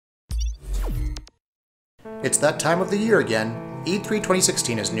It's that time of the year again. E3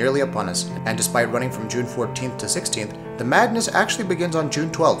 2016 is nearly upon us, and despite running from June 14th to 16th, the madness actually begins on June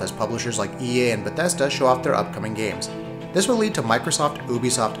 12th as publishers like EA and Bethesda show off their upcoming games. This will lead to Microsoft,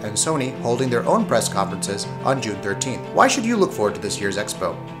 Ubisoft, and Sony holding their own press conferences on June 13th. Why should you look forward to this year's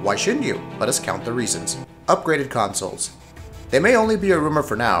expo? Why shouldn't you? Let us count the reasons. Upgraded consoles. They may only be a rumor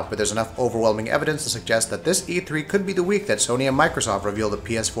for now, but there's enough overwhelming evidence to suggest that this E3 could be the week that Sony and Microsoft reveal the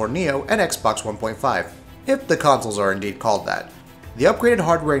PS4 Neo and Xbox 1.5, if the consoles are indeed called that. The upgraded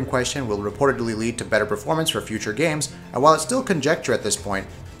hardware in question will reportedly lead to better performance for future games, and while it's still conjecture at this point,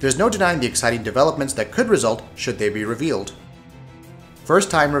 there's no denying the exciting developments that could result should they be revealed.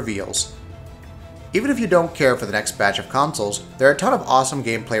 First time reveals. Even if you don't care for the next batch of consoles, there are a ton of awesome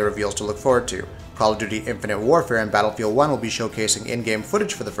gameplay reveals to look forward to. Call of Duty Infinite Warfare and Battlefield 1 will be showcasing in-game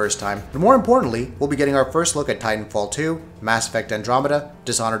footage for the first time, but more importantly, we'll be getting our first look at Titanfall 2, Mass Effect Andromeda,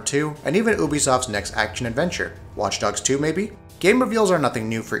 Dishonored 2, and even Ubisoft's next action adventure, Watch Dogs 2 maybe? Game reveals are nothing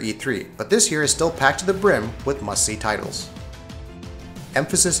new for E3, but this year is still packed to the brim with must-see titles.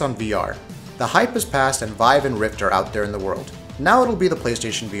 Emphasis on VR. The hype has passed and Vive and Rift are out there in the world. Now it'll be the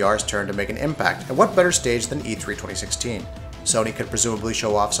PlayStation VR's turn to make an impact, and what better stage than E3 2016? Sony could presumably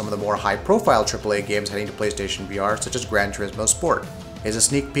show off some of the more high-profile AAA games heading to PlayStation VR, such as Gran Turismo Sport. Is a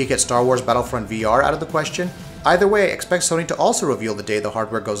sneak peek at Star Wars Battlefront VR out of the question? Either way, expect Sony to also reveal the day the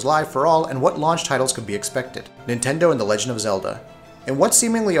hardware goes live for all and what launch titles could be expected. Nintendo and The Legend of Zelda. In what's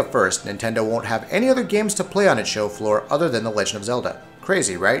seemingly a first, Nintendo won't have any other games to play on its show floor other than The Legend of Zelda.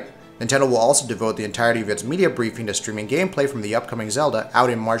 Crazy, right? Nintendo will also devote the entirety of its media briefing to streaming gameplay from the upcoming Zelda out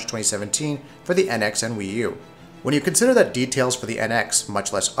in March 2017 for the NX and Wii U. When you consider that details for the NX,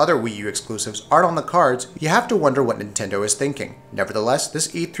 much less other Wii U exclusives, aren't on the cards, you have to wonder what Nintendo is thinking. Nevertheless, this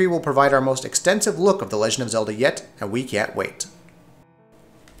E3 will provide our most extensive look of The Legend of Zelda yet, and we can't wait.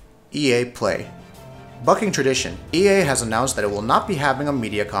 EA Play. Bucking tradition, EA has announced that it will not be having a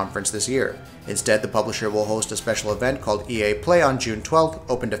media conference this year. Instead, the publisher will host a special event called EA Play on June 12th,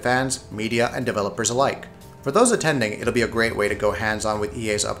 open to fans, media, and developers alike. For those attending, it'll be a great way to go hands-on with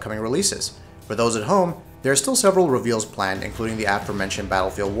EA's upcoming releases. For those at home, there are still several reveals planned, including the aforementioned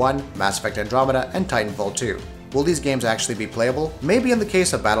Battlefield 1, Mass Effect Andromeda, and Titanfall 2. Will these games actually be playable? Maybe in the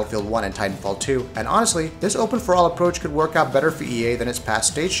case of Battlefield 1 and Titanfall 2, and honestly, this open-for-all approach could work out better for EA than its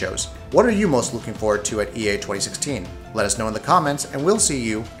past stage shows. What are you most looking forward to at EA 2016? Let us know in the comments, and we'll see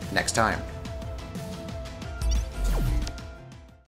you next time.